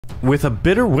With a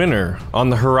bitter winter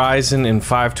on the horizon in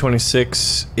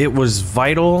 526, it was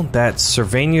vital that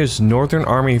Cervania's northern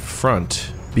army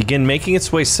front begin making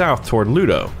its way south toward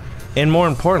Ludo, and more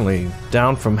importantly,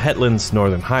 down from Hetland's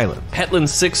northern highland.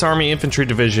 Hetland's 6th Army Infantry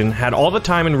Division had all the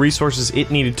time and resources it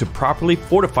needed to properly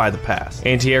fortify the pass.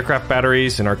 Anti-aircraft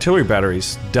batteries and artillery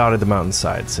batteries dotted the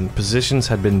mountainsides, and positions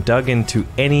had been dug into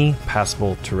any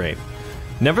passable terrain.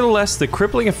 Nevertheless, the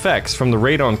crippling effects from the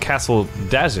raid on Castle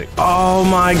Dazik, oh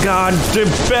my god, the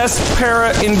best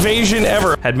para-invasion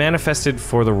ever, had manifested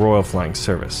for the Royal Flying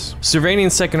Service.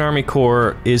 Cervanian's 2nd Army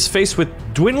Corps is faced with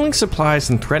dwindling supplies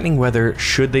and threatening weather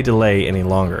should they delay any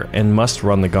longer, and must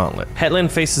run the gauntlet.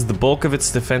 Hetland faces the bulk of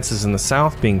its defenses in the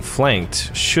south being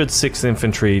flanked should 6th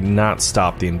Infantry not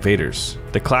stop the invaders.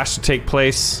 The clash to take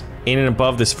place in and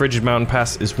above this frigid mountain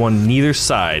pass is one neither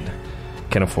side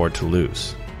can afford to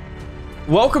lose.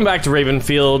 Welcome back to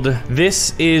Ravenfield.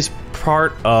 This is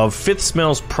part of 5th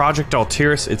Smell's Project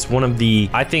Altirus. It's one of the,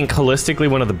 I think holistically,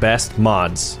 one of the best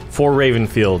mods for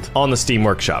Ravenfield on the Steam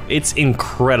Workshop. It's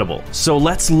incredible. So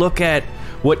let's look at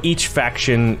what each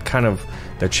faction, kind of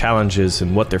their challenges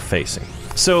and what they're facing.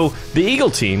 So the Eagle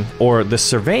team, or the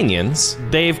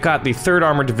Cervanians, they've got the 3rd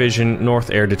Armored Division North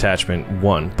Air Detachment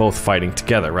 1, both fighting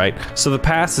together, right? So the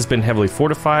pass has been heavily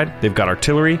fortified. They've got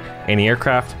artillery,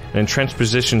 anti-aircraft, and entrenched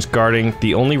positions guarding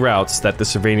the only routes that the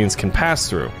Cervanians can pass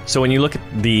through. So when you look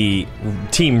at the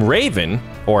Team Raven,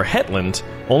 or Hetland,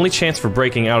 only chance for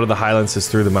breaking out of the Highlands is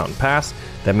through the mountain pass.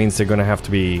 That means they're gonna have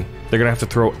to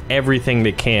throw everything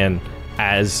they can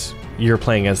as you're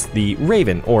playing as the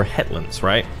Raven, or Hetlands,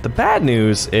 right? The bad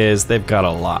news is they've got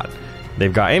a lot.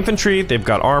 They've got infantry, they've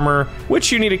got armor,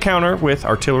 which you need to counter with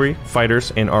artillery,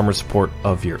 fighters, and armor support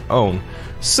of your own.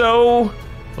 So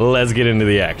let's get into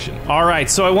the action.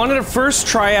 Alright, so I wanted to first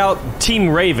try out Team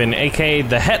Raven, aka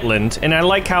the Hetland, and I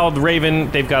like how the Raven,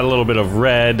 they've got a little bit of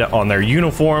red on their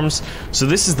uniforms. So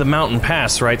this is the mountain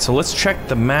pass, right? So let's check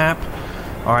the map.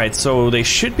 Alright, so they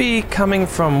should be coming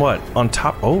from what? On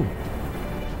top?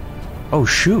 Oh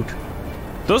shoot.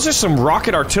 Those are some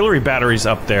rocket artillery batteries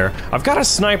up there. I've got a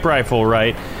sniper rifle,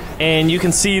 right? And you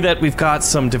can see that we've got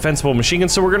some defensible machine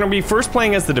guns. So we're gonna be first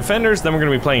playing as the defenders, then we're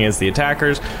gonna be playing as the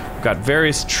attackers. We've got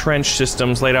various trench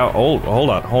systems laid out. Oh,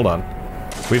 hold on.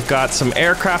 We've got some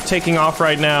aircraft taking off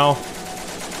right now.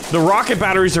 The rocket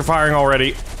batteries are firing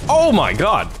already. Oh my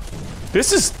god.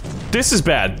 This is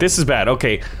bad. This is bad.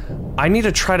 Okay. I need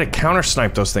to try to counter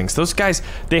snipe those things. Those guys,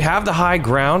 they have the high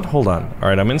ground. Hold on. All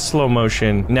right, I'm in slow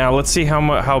motion. Now let's see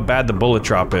how bad the bullet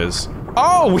drop is.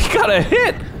 Oh, we got a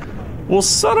hit. Well,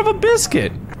 son of a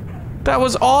biscuit. That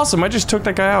was awesome. I just took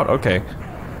that guy out. Okay.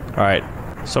 All right.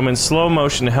 So I'm in slow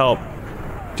motion to help.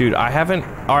 Dude, I haven't...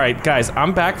 All right, guys,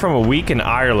 I'm back from a week in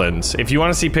Ireland. If you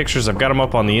want to see pictures, I've got them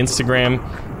up on the Instagram.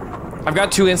 I've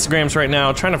got 2 Instagrams right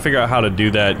now, trying to figure out how to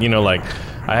do that. You know, like...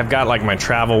 I've got like my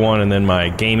travel one and then my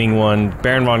gaming one.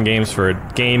 BaronVonGames for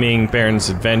gaming, Baron's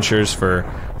Adventures for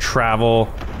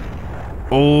travel.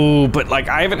 Oh, but like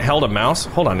I haven't held a mouse.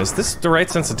 Hold on, is this the right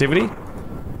sensitivity?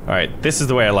 Alright, this is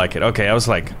the way I like it. Okay, I was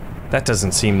like, that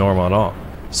doesn't seem normal at all.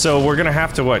 So we're gonna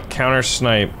have to what? Counter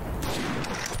snipe.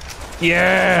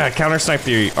 Yeah, counter snipe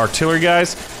the artillery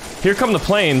guys. Here come the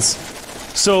planes.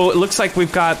 So it looks like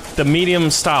we've got the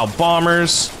medium style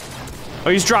bombers.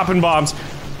 Oh, he's dropping bombs.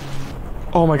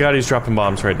 Oh my god, he's dropping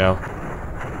bombs right now.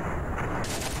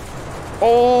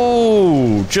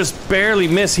 Oh, just barely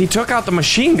missed. He took out the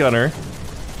machine gunner.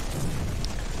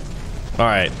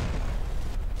 Alright.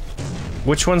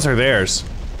 Which ones are theirs?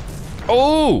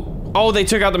 Oh, they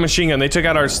took out the machine gun. They took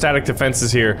out our static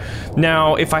defenses here.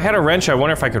 Now, if I had a wrench, I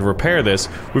wonder if I could repair this.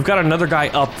 We've got another guy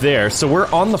up there, so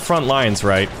we're on the front lines,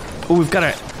 right? Oh, we've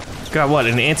got what,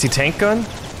 an anti-tank gun?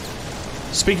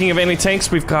 Speaking of anti-tanks,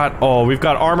 we've got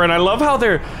armor, and I love how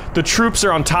the troops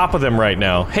are on top of them right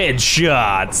now.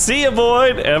 Headshot! See ya,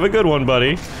 Boyd! Have a good one,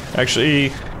 buddy.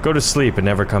 Actually, go to sleep and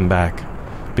never come back.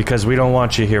 Because we don't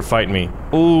want you here fighting me.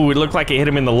 Ooh, it looked like it hit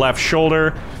him in the left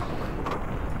shoulder.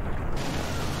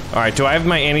 Alright, do I have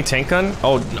my anti-tank gun?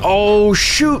 Oh,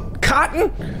 shoot!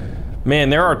 Cotton? Man,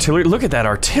 their artillery, look at that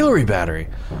artillery battery.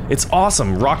 It's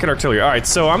awesome, rocket artillery. Alright,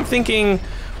 so I'm thinking...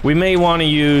 we may want to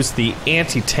use the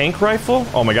anti-tank rifle.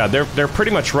 Oh my god, they're pretty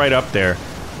much right up there.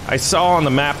 I saw on the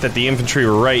map that the infantry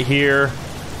were right here.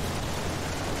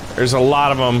 There's a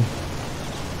lot of them.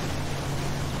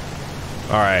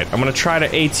 Alright, I'm gonna try to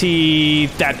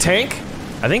AT that tank.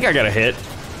 I think I got a hit.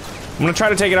 I'm gonna try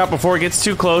to take it out before it gets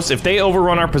too close. If they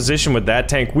overrun our position with that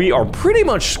tank, we are pretty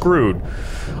much screwed.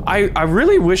 I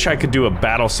really wish I could do a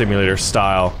battle simulator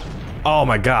style. Oh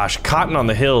my gosh, cotton on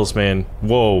the hills, man.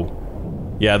 Whoa.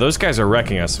 Yeah, those guys are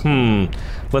wrecking us.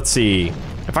 Let's see.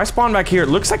 If I spawn back here, it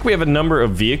looks like we have a number of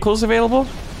vehicles available.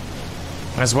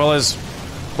 As well as...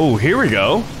 Oh, here we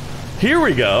go. Here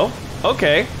we go.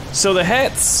 Okay. So the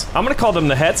Hets. I'm gonna call them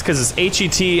the Hets because it's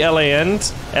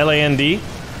H-E-T-L-A-N-D.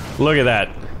 Look at that.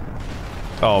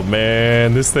 Oh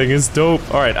man, this thing is dope.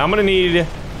 Alright, I'm gonna need...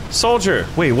 Soldier.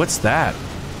 Wait, what's that?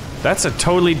 That's a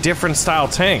totally different style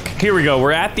tank. Here we go,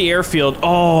 we're at the airfield.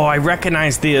 Oh, I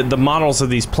recognize the models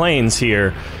of these planes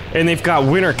here. And they've got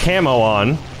winter camo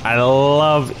on. I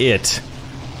love it.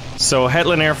 So,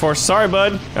 Hetland Air Force, sorry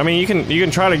bud. I mean, you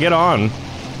can try to get on,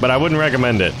 but I wouldn't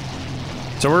recommend it.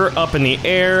 So we're up in the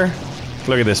air.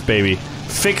 Look at this baby.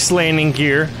 Fixed landing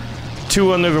gear.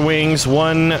 2 under the wings,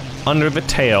 1 under the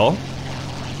tail.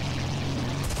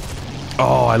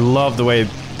 Oh, I love the way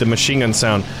the machine gun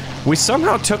sound. We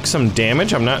somehow took some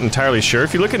damage, I'm not entirely sure.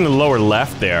 If you look in the lower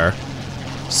left there.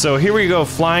 So here we go,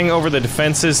 flying over the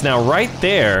defenses. Now right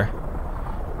there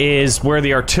is where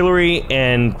the artillery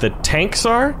and the tanks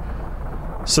are.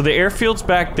 So the airfield's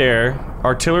back there,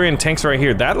 artillery and tanks right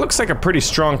here. That looks like a pretty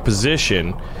strong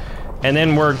position. And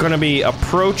then we're gonna be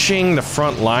approaching the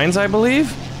front lines, I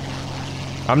believe.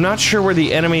 I'm not sure where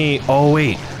the enemy... Oh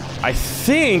wait, I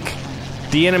think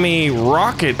the enemy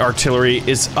rocket artillery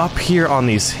is up here on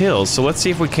these hills, so let's see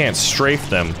if we can't strafe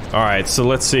them. Alright, so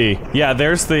let's see. Yeah,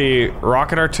 there's the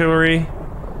rocket artillery.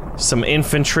 Some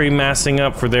infantry massing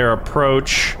up for their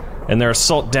approach, and their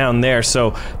assault down there.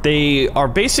 So they are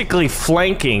basically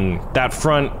flanking that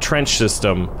front trench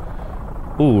system.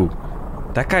 Ooh,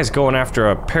 that guy's going after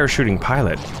a parachuting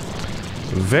pilot.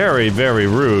 Very, very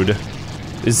rude.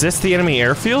 Is this the enemy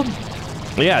airfield?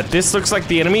 Yeah, this looks like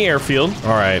the enemy airfield.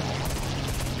 Alright.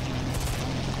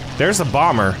 There's a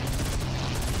bomber.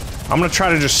 I'm gonna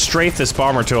try to just strafe this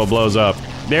bomber till it blows up.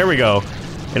 There we go.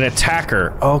 An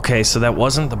attacker. Okay, so that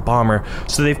wasn't the bomber.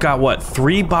 So they've got, what,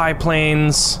 3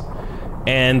 biplanes,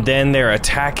 and then their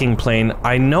attacking plane.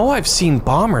 I know I've seen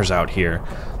bombers out here.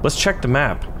 Let's check the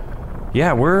map.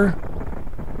 Yeah, we're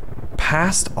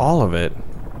past all of it.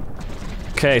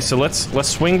 Okay, so let's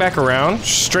swing back around.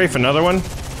 Strafe another one.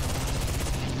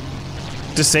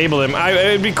 Disable them.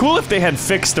 It'd be cool if they had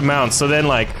fixed amounts, so then,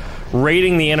 like,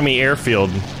 raiding the enemy airfield.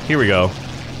 Here we go.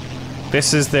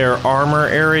 This is their armor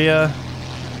area.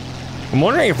 I'm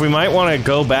wondering if we might want to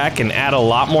go back and add a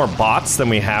lot more bots than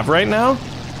we have right now.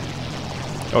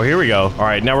 Oh, here we go.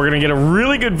 Alright, now we're gonna get a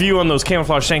really good view on those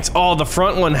camouflage tanks. Oh, the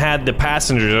front one had the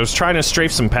passengers. I was trying to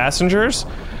strafe some passengers.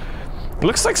 It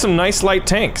looks like some nice light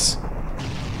tanks.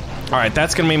 Alright,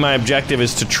 that's gonna be my objective,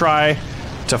 is to try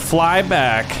to fly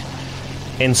back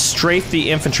and strafe the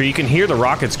infantry. You can hear the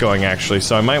rockets going, actually,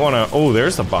 so I might want to... Oh,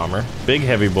 there's the bomber. Big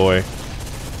heavy boy.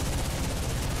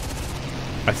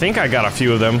 I think I got a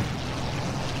few of them.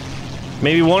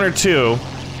 Maybe 1 or 2.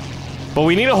 But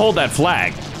we need to hold that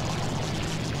flag.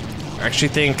 I actually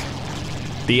think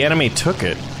the enemy took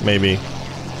it, maybe.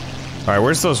 Alright,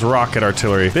 where's those rocket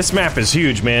artillery? This map is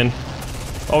huge, man.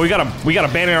 Oh, we got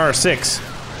a Banner R6.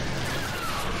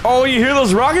 Oh, you hear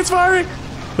those rockets firing?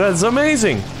 That's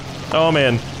amazing. Oh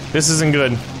man, this isn't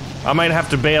good. I might have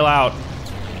to bail out.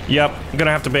 Yep, I'm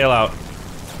gonna have to bail out.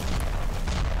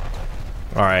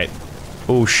 Alright.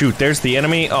 Oh shoot, there's the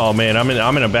enemy. Oh man, I'm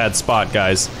in a bad spot,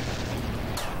 guys.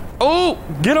 Oh,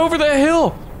 get over that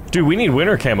hill! Dude, we need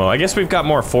winter camo. I guess we've got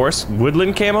more forest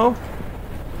woodland camo.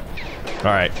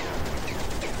 Alright.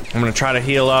 I'm gonna try to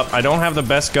heal up. I don't have the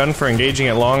best gun for engaging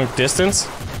at long distance.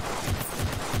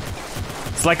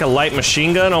 It's like a light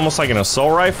machine gun, almost like an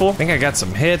assault rifle. I think I got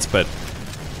some hits, but...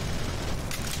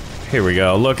 Here we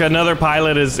go. Look, another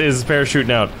pilot is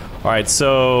parachuting out. Alright,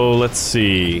 so let's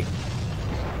see.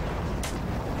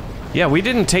 Yeah, we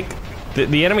didn't take...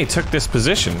 The enemy took this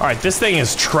position. Alright, this thing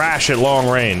is trash at long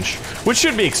range, which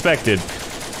should be expected.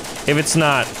 If it's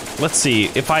not... Let's see.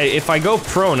 If I go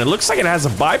prone, it looks like it has a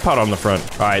bipod on the front.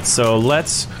 Alright, so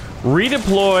let's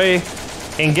redeploy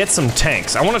and get some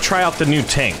tanks. I want to try out the new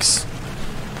tanks.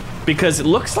 Because it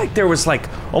looks like there was, like,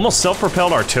 almost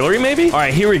self-propelled artillery, maybe?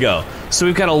 Alright, here we go. So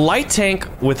we've got a light tank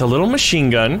with a little machine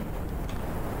gun.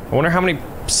 I wonder how many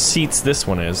seats this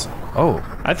one is. Oh,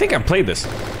 I think I've played this.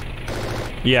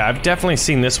 Yeah, I've definitely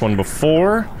seen this one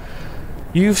before.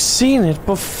 You've seen it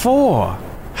before,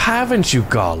 haven't you,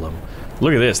 Gollum?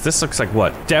 Look at this. This looks like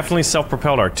what? Definitely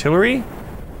self-propelled artillery?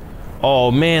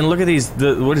 Oh, man, look at these.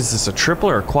 What is this, a triple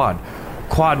or a quad?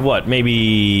 Quad what?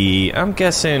 Maybe, I'm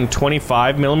guessing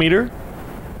 25 millimeter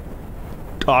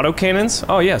autocannons?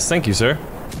 Oh yes, thank you, sir.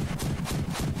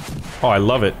 Oh, I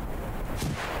love it.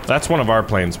 That's one of our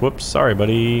planes. Whoops, sorry,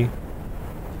 buddy.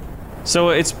 So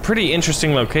it's pretty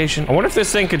interesting location. I wonder if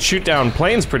this thing could shoot down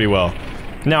planes pretty well.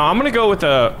 Now I'm gonna go with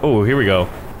a... Oh, here we go.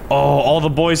 Oh, all the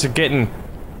boys are getting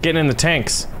in the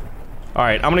tanks. All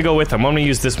right, I'm gonna go with them. I'm gonna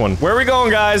use this one. Where are we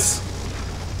going, guys?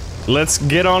 Let's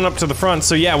get on up to the front.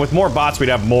 So yeah, with more bots, we'd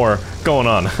have more going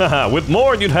on. With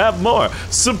more, you'd have more.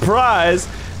 Surprise!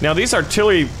 Now, these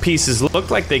artillery pieces look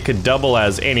like they could double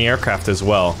as anti-aircraft as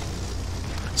well.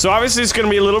 So obviously, it's gonna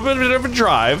be a little bit of a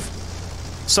drive.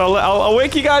 So I'll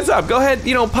wake you guys up. Go ahead,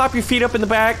 you know, pop your feet up in the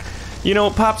back. You know,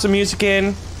 pop some music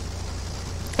in.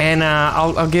 And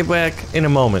I'll get back in a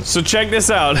moment. So check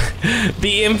this out.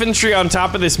 The infantry on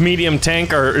top of this medium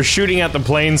tank are shooting at the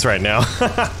planes right now.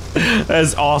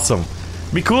 That's awesome.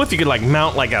 It'd be cool if you could like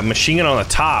mount like a machine gun on the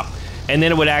top, and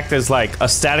then it would act as like a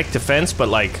static defense, but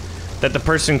like that the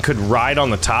person could ride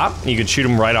on the top. And you could shoot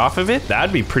them right off of it.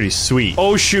 That'd be pretty sweet.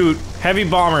 Oh shoot, heavy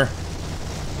bomber.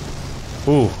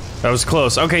 Ooh, that was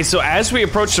close. Okay, so as we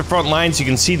approach the front lines, you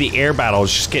can see the air battle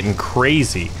is just getting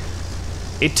crazy.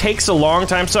 It takes a long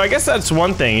time, so I guess that's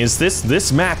one thing, is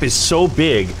this map is so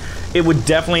big, it would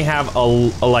definitely have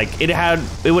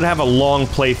it would have a long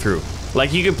playthrough.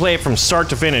 Like, you could play it from start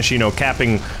to finish, you know,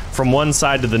 capping from one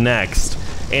side to the next,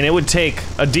 and it would take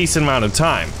a decent amount of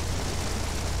time.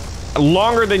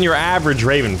 Longer than your average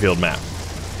Ravenfield map.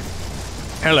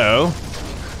 Hello.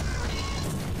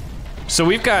 So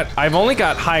I've only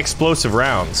got high explosive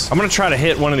rounds. I'm gonna try to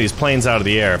hit one of these planes out of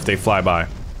the air if they fly by.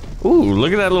 Ooh,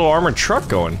 look at that little armored truck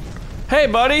going. Hey,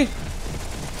 buddy!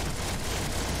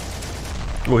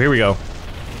 Oh, here we go.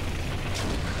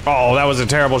 Oh, that was a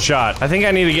terrible shot. I think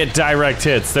I need to get direct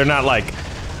hits. They're not like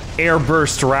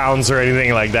airburst rounds or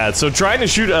anything like that. So trying to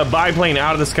shoot a biplane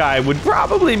out of the sky would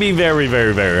probably be very,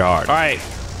 very, very hard. Alright,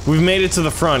 we've made it to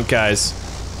the front, guys.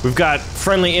 We've got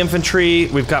friendly infantry,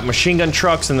 we've got machine gun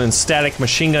trucks, and then static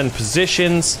machine gun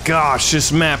positions. Gosh,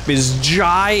 this map is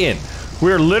giant.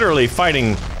 We're literally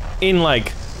fighting in like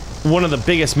one of the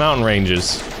biggest mountain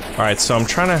ranges. Alright, so I'm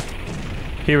trying to...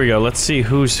 Here we go, let's see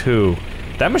who's who.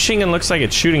 That machine gun looks like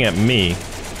it's shooting at me.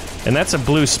 And that's a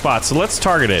blue spot, so let's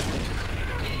target it.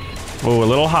 Oh, a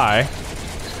little high.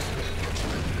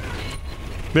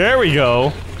 There we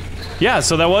go. Yeah,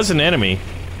 so that was an enemy.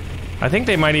 I think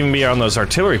they might even be on those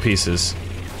artillery pieces.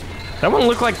 That one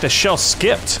looked like the shell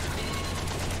skipped.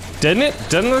 Didn't it?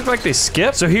 Doesn't it look like they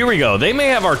skipped? So here we go. They may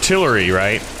have artillery,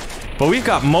 right? But we've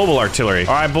got mobile artillery.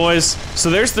 Alright, boys.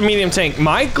 So there's the medium tank.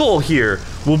 My goal here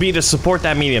will be to support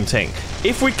that medium tank.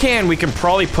 If we can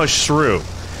probably push through.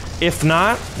 If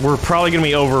not, we're probably gonna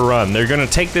be overrun. They're gonna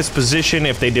take this position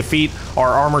if they defeat our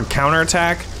armored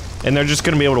counterattack, and they're just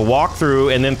gonna be able to walk through,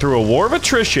 and then through a war of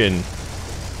attrition,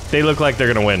 they look like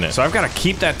they're gonna win it. So I've gotta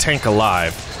keep that tank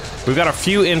alive. We've got a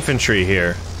few infantry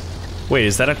here. Wait,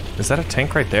 is that a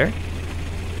tank right there?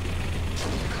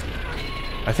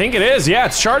 I think it is, yeah,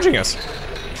 it's charging us.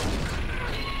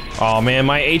 Oh man,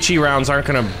 my HE rounds aren't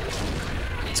gonna...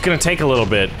 It's gonna take a little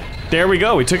bit. There we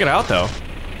go, we took it out though.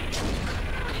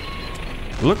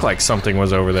 It looked like something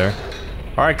was over there.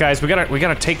 Alright guys, we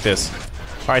gotta take this.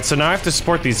 Alright, so now I have to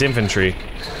support these infantry.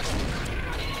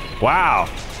 Wow.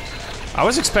 I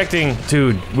was expecting...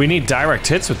 Dude, we need direct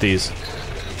hits with these.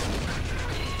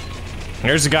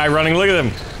 There's a guy running, look at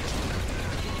him.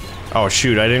 Oh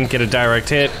shoot, I didn't get a direct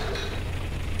hit.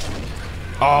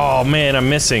 Oh man, I'm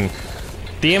missing.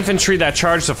 The infantry that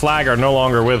charged the flag are no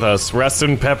longer with us. Rest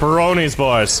in pepperonis,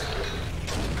 boys.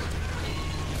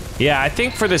 Yeah, I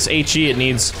think for this HE it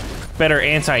needs better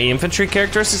anti-infantry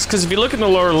characteristics, because if you look in the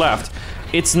lower left,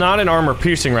 it's not an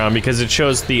armor-piercing round because it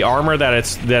shows the armor that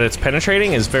it's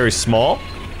penetrating is very small,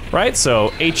 right? So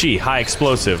HE, high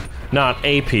explosive, not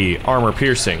AP,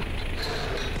 armor-piercing.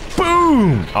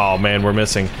 Boom! Oh man, we're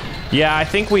missing. Yeah, I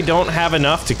think we don't have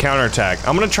enough to counterattack.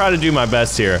 I'm gonna try to do my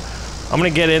best here. I'm gonna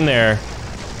get in there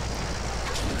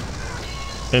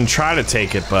and try to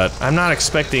take it, but I'm not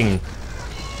expecting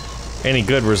any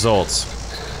good results.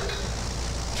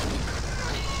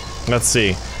 Let's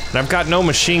see. And I've got no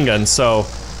machine gun, so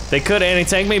they could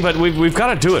anti-tank me, but we've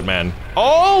got to do it, man.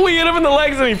 Oh, we hit him in the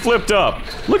legs and he flipped up.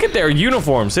 Look at their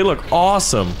uniforms. They look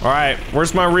awesome. All right,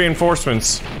 where's my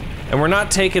reinforcements? And we're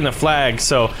not taking the flag,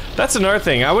 so that's another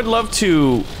thing. I would love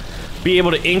to be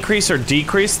able to increase or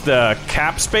decrease the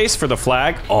cap space for the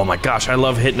flag. Oh my gosh, I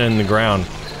love hitting it in the ground.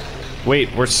 Wait,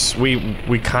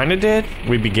 we kind of did?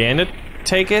 We began to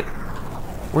take it?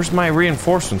 Where's my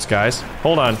reinforcements, guys?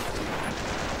 Hold on.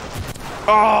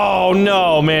 Oh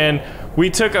no, man. We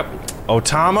took a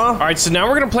Otama. All right, so now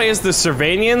we're gonna play as the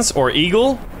Cervanians or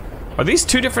Eagle. Are these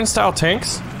two different style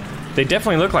tanks? They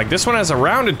definitely look like. This one has a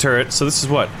rounded turret, so this is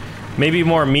what? Maybe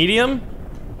more medium?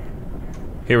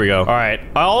 Here we go. All right,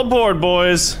 all aboard,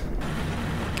 boys.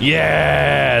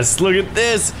 Yes, look at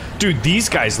this. Dude, these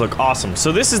guys look awesome.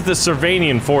 So this is the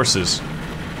Cervanian forces.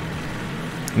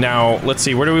 Now, let's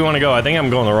see, where do we want to go? I think I'm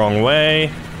going the wrong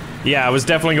way. Yeah, I was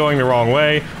definitely going the wrong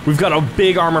way. We've got a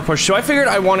big armor push, so I figured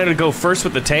I wanted to go first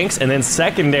with the tanks, and then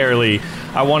secondarily,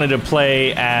 I wanted to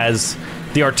play as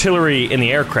the artillery in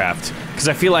the aircraft, because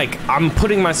I feel like I'm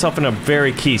putting myself in a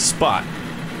very key spot.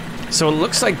 So it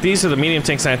looks like these are the medium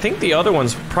tanks, and I think the other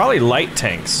one's probably light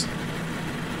tanks.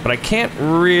 But I can't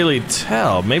really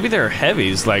tell. Maybe they're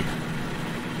heavies, like...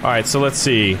 Alright, so let's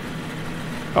see.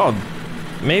 Oh,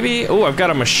 maybe... Oh, I've got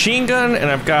a machine gun, and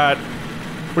I've got...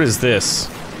 What is this?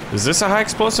 Is this a high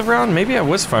explosive round? Maybe I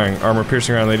was firing armor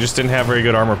piercing round, they just didn't have very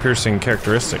good armor piercing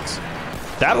characteristics.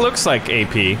 That looks like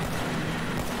AP.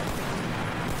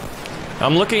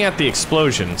 I'm looking at the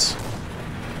explosions.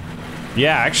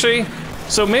 Yeah, actually...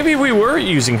 So maybe we were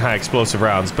using high explosive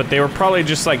rounds, but they were probably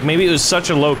just like, maybe it was such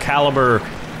a low caliber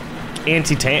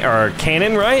anti-tank or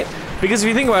cannon, right? Because if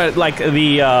you think about it, like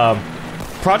the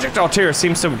Project Altirus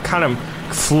seems to kind of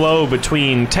flow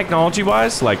between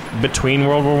technology-wise, like between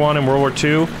World War I and World War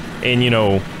II, and you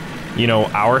know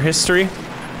our history.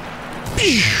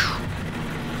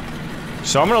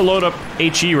 So I'm gonna load up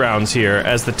HE rounds here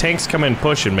as the tanks come in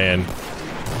pushing, man.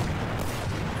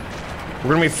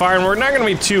 We're gonna be firing. We're not gonna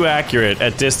be too accurate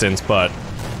at distance, but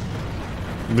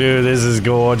dude, this is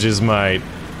gorgeous, mate.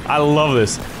 I love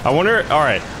this. I wonder. All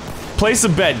right, place a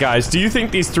bet, guys. Do you think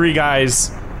these three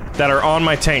guys that are on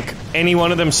my tank, any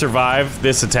one of them survive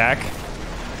this attack?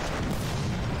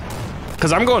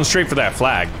 Because I'm going straight for that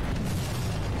flag.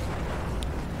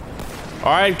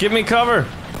 All right, give me cover.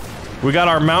 We got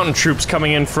our mountain troops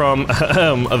coming in from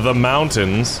the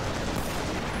mountains.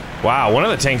 Wow, one of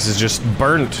the tanks is just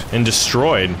burnt and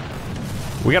destroyed.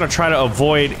 We gotta try to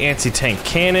avoid anti-tank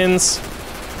cannons.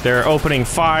 They're opening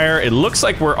fire. It looks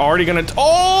like we're already gonna...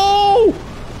 Oh!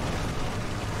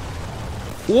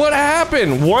 What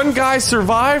happened? One guy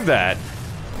survived that.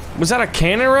 Was that a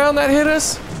cannon round that hit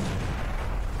us?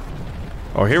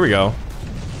 Oh, here we go.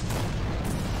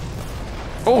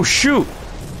 Oh, shoot.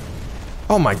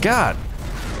 Oh my god.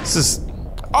 This is...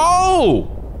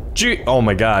 Oh! Gee, oh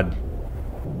my god.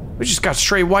 We just got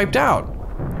straight wiped out.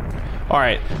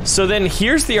 Alright, so then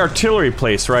here's the artillery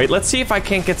place, right? Let's see if I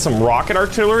can't get some rocket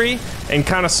artillery and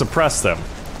kind of suppress them.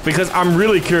 Because I'm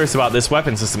really curious about this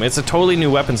weapon system. It's a totally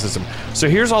new weapon system. So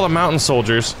here's all the mountain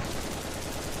soldiers.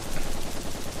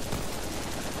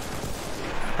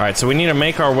 Alright, so we need to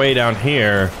make our way down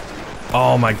here.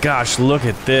 Oh my gosh, look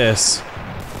at this.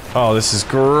 Oh, this is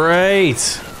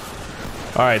great.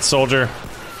 Alright, soldier.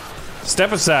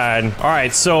 Step aside.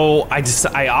 Alright, so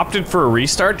I opted for a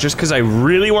restart just because I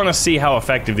really want to see how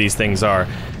effective these things are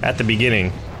at the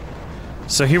beginning.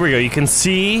 So here we go. You can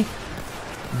see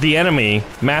the enemy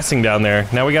massing down there.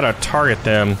 Now we gotta target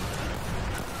them.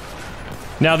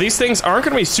 Now these things aren't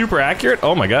gonna be super accurate.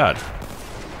 Oh my god.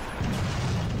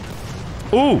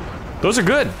 Ooh, those are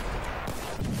good.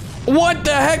 What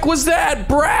the heck was that?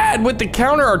 Brad with the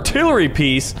counter artillery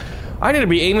piece. I need to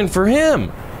be aiming for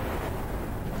him.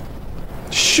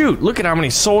 Shoot, look at how many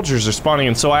soldiers are spawning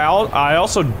in. So I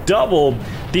also doubled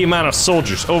the amount of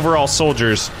soldiers, overall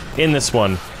soldiers, in this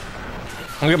one.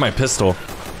 Look at my pistol.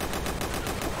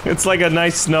 It's like a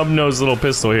nice snub-nosed little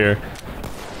pistol here.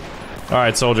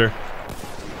 Alright, soldier.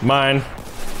 Mine.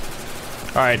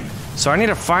 Alright, so I need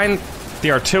to find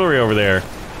the artillery over there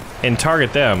and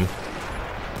target them.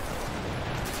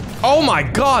 Oh my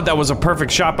god, that was a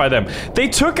perfect shot by them. They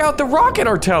took out the rocket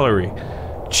artillery.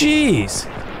 Jeez.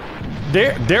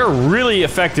 They're really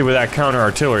effective with that counter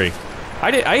artillery.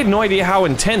 I had no idea how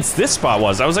intense this spot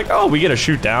was. I was like, oh, we get to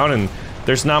shoot down and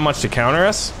there's not much to counter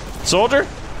us. Soldier?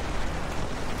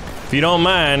 If you don't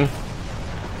mind.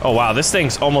 Oh wow, this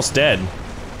thing's almost dead.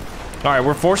 Alright,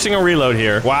 we're forcing a reload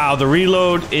here. Wow, the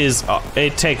reload is,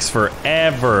 it takes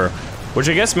forever. Which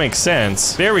I guess makes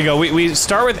sense. There we go, we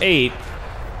start with 8.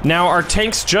 Now our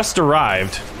tanks just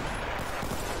arrived.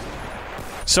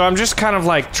 So I'm just kind of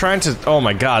like trying to, oh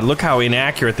my god, look how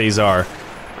inaccurate these are.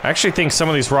 I actually think some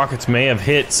of these rockets may have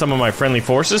hit some of my friendly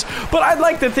forces, but I'd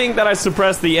like to think that I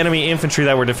suppressed the enemy infantry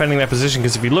that were defending that position,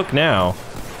 because if you look now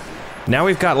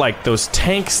we've got like those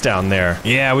tanks down there.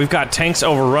 Yeah, we've got tanks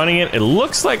overrunning it. It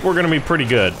looks like we're gonna be pretty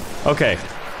good. Okay,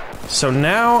 so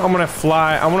now I'm gonna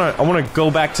fly, I wanna go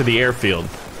back to the airfield.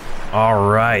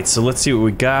 Alright, so let's see what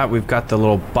we got. We've got the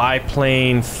little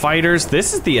biplane fighters.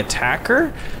 This is the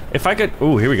attacker. If I could,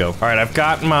 ooh, here we go. Alright, I've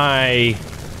got my,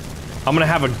 I'm gonna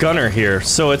have a gunner here.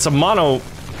 So it's a mono,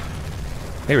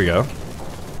 here we go.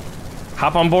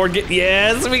 Hop on board,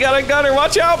 yes, we got a gunner.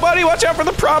 Watch out, buddy, watch out for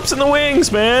the props in the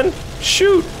wings, man.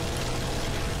 Shoot.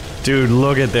 Dude,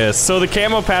 look at this. So the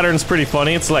camo pattern's pretty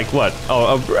funny. It's like, what?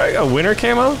 Oh, a winter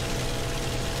camo?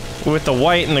 with the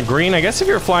white and the green. I guess if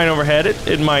you're flying overhead,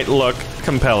 it might look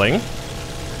compelling.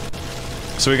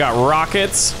 So we got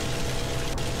rockets.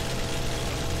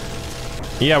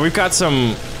 Yeah, we've got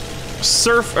some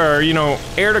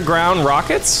air-to-ground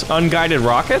rockets, unguided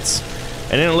rockets.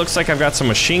 And then it looks like I've got some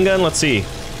machine gun. Let's see.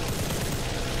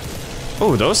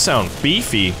 Oh, those sound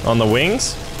beefy on the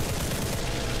wings.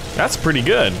 That's pretty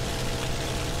good.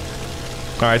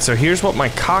 Alright, so here's what my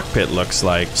cockpit looks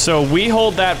like. So we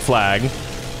hold that flag.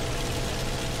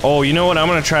 Oh, you know what I'm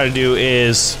gonna try to do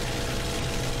is...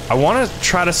 I want to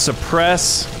try to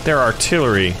suppress their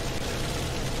artillery.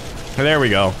 There we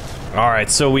go.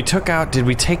 Alright, so we took out... Did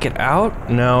we take it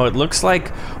out? No, it looks like...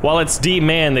 While it's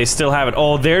demanned, they still have it.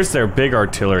 Oh, there's their big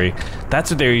artillery. That's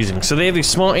what they're using. So they have these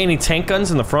small anti-tank guns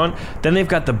in the front. Then they've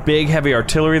got the big, heavy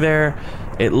artillery there.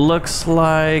 It looks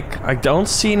like... I don't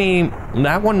see any...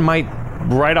 That one might...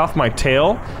 Right off my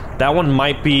tail. That one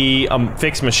might be a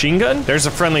fixed machine gun. There's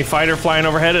a friendly fighter flying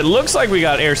overhead. It looks like we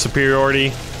got air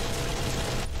superiority.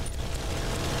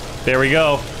 There we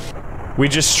go. We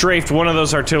just strafed one of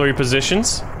those artillery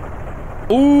positions.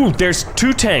 Ooh, there's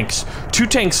two tanks. Two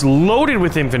tanks loaded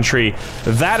with infantry.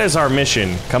 That is our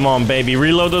mission. Come on, baby.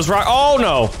 Reload those rockets. Oh,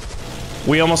 no.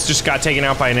 We almost just got taken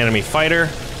out by an enemy fighter.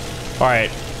 All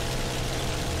right.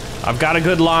 I've got a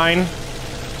good line.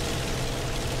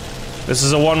 This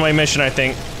is a one-way mission, I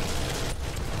think.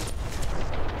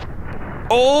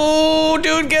 Oh,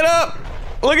 dude, get up!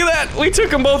 Look at that! We took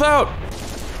them both out!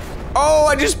 Oh,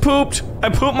 I just pooped! I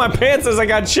pooped my pants as I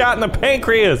got shot in the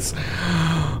pancreas!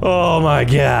 Oh my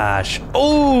gosh.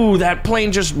 Oh, that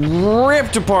plane just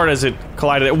ripped apart as it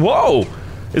collided. Whoa!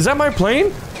 Is that my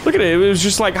plane? Look at it, it was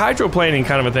just like hydroplaning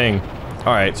kind of a thing.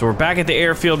 Alright, so we're back at the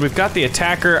airfield. We've got the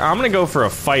attacker. I'm gonna go for a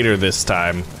fighter this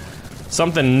time.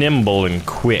 Something nimble and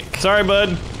quick. Sorry,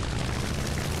 bud.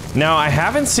 Now, I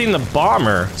haven't seen the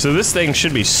bomber, so this thing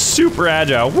should be super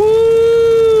agile.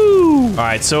 Woo!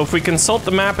 Alright, so if we consult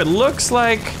the map, it looks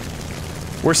like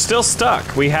we're still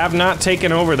stuck. We have not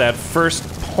taken over that first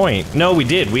point. No, we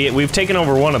did. We've taken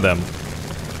over one of them.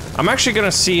 I'm actually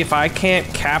gonna see if I can't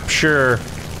capture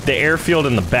the airfield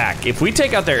in the back. If we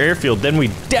take out their airfield, then we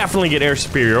definitely get air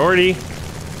superiority,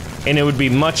 and it would be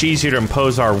much easier to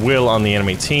impose our will on the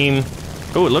enemy team.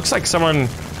 Oh, it looks like someone...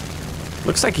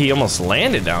 Looks like he almost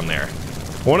landed down there.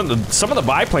 Some of the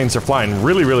biplanes are flying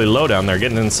really, really low down there,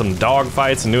 getting in some dog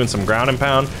fights and doing some ground and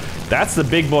pound. That's the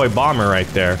big boy bomber right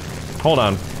there. Hold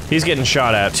on. He's getting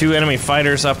shot at. Two enemy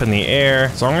fighters up in the air.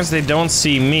 As long as they don't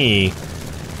see me,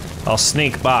 I'll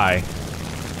sneak by.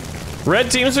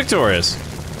 Red team's victorious.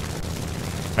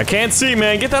 I can't see,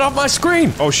 man. Get that off my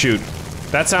screen. Oh, shoot.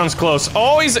 That sounds close.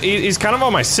 Oh, he's kind of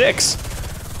on my 6.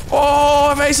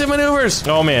 Oh, evasive maneuvers.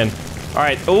 Oh, man. All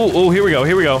right. Oh, here we go.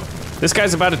 Here we go. This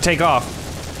guy's about to take off.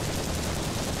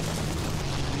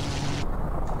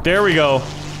 There we go.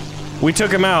 We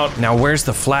took him out. Now, where's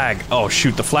the flag? Oh,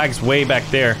 shoot. The flag's way back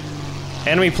there.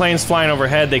 Enemy planes flying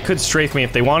overhead. They could strafe me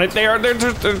if they wanted.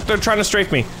 They're trying to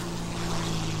strafe me.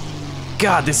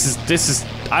 God, this is...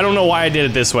 I don't know why I did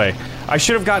it this way. I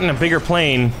should have gotten a bigger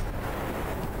plane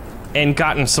and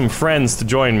gotten some friends to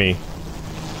join me.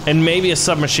 And maybe a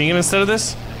submachine instead of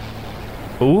this?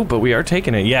 Ooh, but we are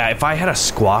taking it. Yeah, if I had a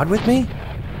squad with me?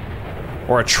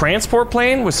 Or a transport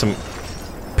plane with some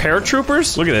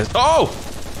paratroopers? Look at this. Oh!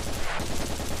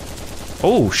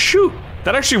 Oh, shoot.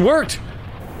 That actually worked.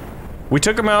 We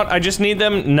took them out. I just need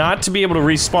them not to be able to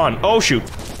respawn. Oh, shoot.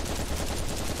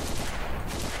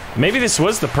 Maybe this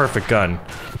was the perfect gun.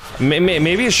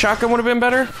 Maybe a shotgun would have been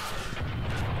better?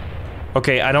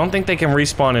 Okay, I don't think they can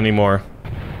respawn anymore.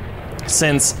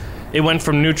 Since it went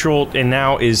from neutral and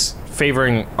now is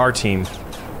favoring our team.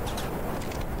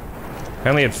 I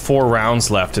only had 4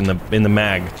 rounds left in the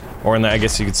mag. Or in the, I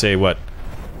guess you could say, what?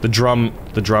 The drum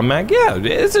mag? Yeah,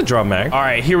 it's a drum mag.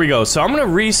 Alright, here we go. So I'm gonna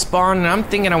respawn, and I'm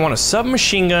thinking I want a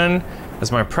submachine gun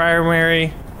as my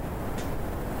primary.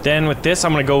 Then with this,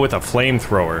 I'm gonna go with a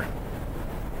flamethrower.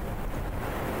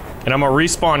 And I'm gonna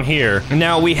respawn here.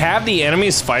 Now, we have the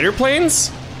enemy's fighter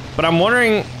planes, but I'm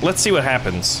wondering, let's see what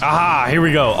happens. Aha, here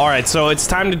we go. Alright, so it's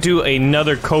time to do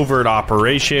another covert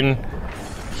operation.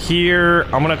 Here,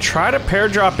 I'm gonna try to pair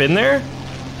drop in there.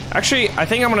 Actually, I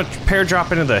think I'm gonna pair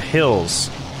drop into the hills.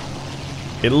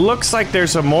 It looks like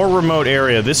there's a more remote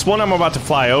area. This one I'm about to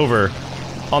fly over.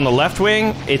 On the left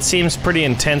wing, it seems pretty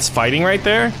intense fighting right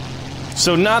there.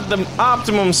 So not the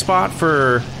optimum spot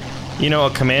for, you know, a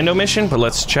commando mission, but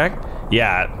let's check.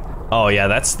 Yeah. Oh yeah,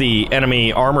 that's the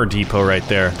enemy armor depot right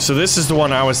there. So this is the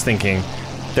one I was thinking.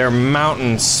 Their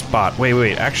mountain spot.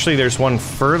 Wait, actually there's one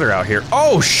further out here.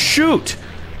 Oh, shoot!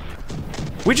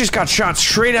 We just got shot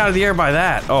straight out of the air by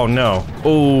that. Oh, no.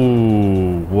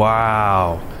 Oh,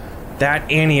 wow.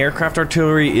 That anti-aircraft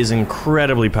artillery is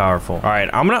incredibly powerful. All right,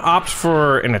 I'm gonna opt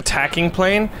for an attacking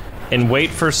plane and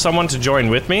wait for someone to join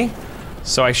with me.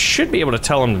 So I should be able to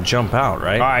tell him to jump out,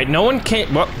 right? All right, no one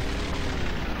can't, well,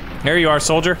 there you are,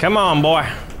 soldier. Come on, boy.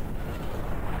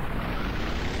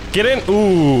 Get in.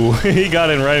 Ooh, he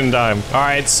got in right in time. All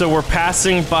right, so we're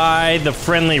passing by the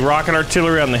friendly rocket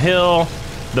artillery on the hill,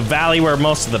 the valley where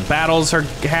most of the battles are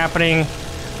happening.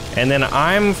 And then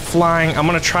I'm flying, I'm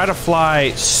gonna try to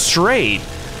fly straight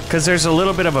because there's a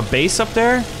little bit of a base up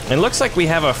there. It looks like we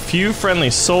have a few friendly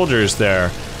soldiers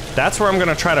there. That's where I'm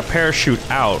gonna try to parachute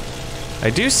out. I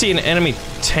do see an enemy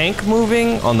tank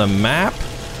moving on the map.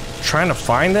 Trying to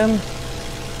find them.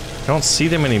 Don't see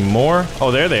them anymore.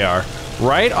 Oh, there they are.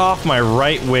 Right off my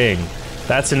right wing.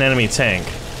 That's an enemy tank.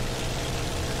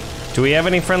 Do we have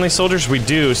any friendly soldiers? We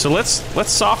do. So let's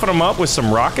soften them up with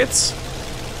some rockets.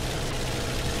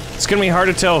 It's gonna be hard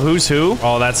to tell who's who.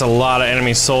 Oh, that's a lot of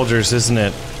enemy soldiers, isn't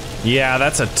it? Yeah,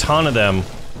 that's a ton of them.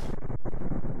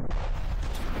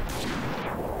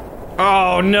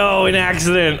 Oh no, an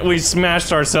accident. We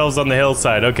smashed ourselves on the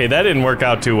hillside. Okay, that didn't work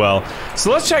out too well.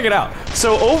 So let's check it out.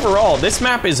 So overall, this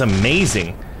map is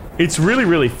amazing. It's really,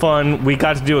 really fun. We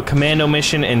got to do a commando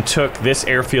mission and took this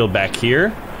airfield back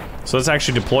here. So let's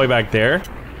actually deploy back there.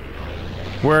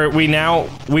 Where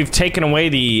we've taken away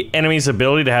the enemy's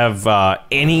ability to have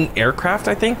any aircraft,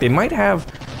 I think. They might have,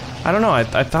 I don't know, I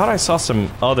thought I saw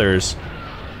some others.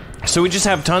 So we just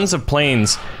have tons of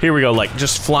planes, here we go, like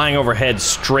just flying overhead,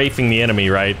 strafing the enemy,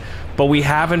 right? But we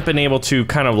haven't been able to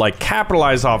kind of like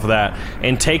capitalize off of that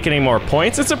and take any more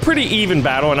points. It's a pretty even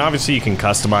battle, and obviously you can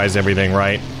customize everything,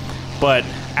 right? But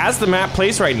as the map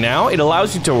plays right now, it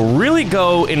allows you to really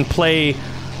go and play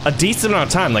a decent amount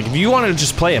of time. Like if you wanted to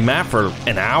just play a map for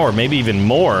an hour, maybe even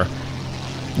more,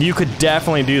 you could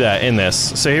definitely do that in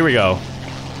this. So here we go.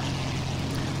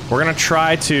 We're gonna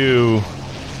try to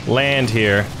land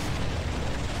here.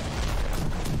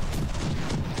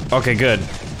 Okay, good.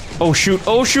 Oh shoot,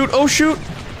 oh shoot, oh shoot!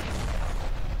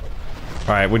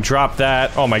 Alright, we dropped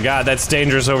that. Oh my god, that's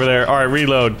dangerous over there. Alright,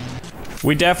 reload.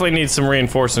 We definitely need some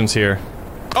reinforcements here.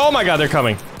 Oh my god, they're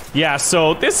coming. Yeah,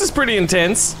 so this is pretty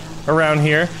intense around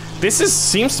here. This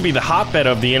seems to be the hotbed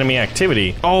of the enemy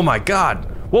activity. Oh my god.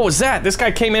 What was that? This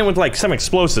guy came in with like some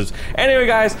explosives. Anyway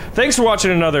guys, thanks for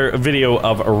watching another video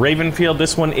of Ravenfield.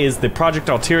 This one is the Project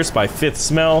Altirus by Fifth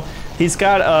Smell. He's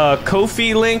got a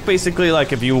Ko-fi link, basically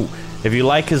like if you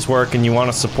like his work and you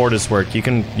want to support his work, you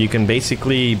can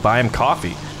basically buy him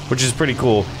coffee, which is pretty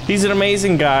cool. He's an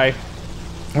amazing guy.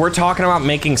 We're talking about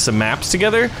making some maps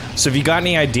together, so if you got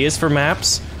any ideas for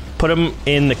maps, put them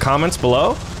in the comments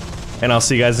below, and I'll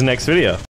see you guys in the next video.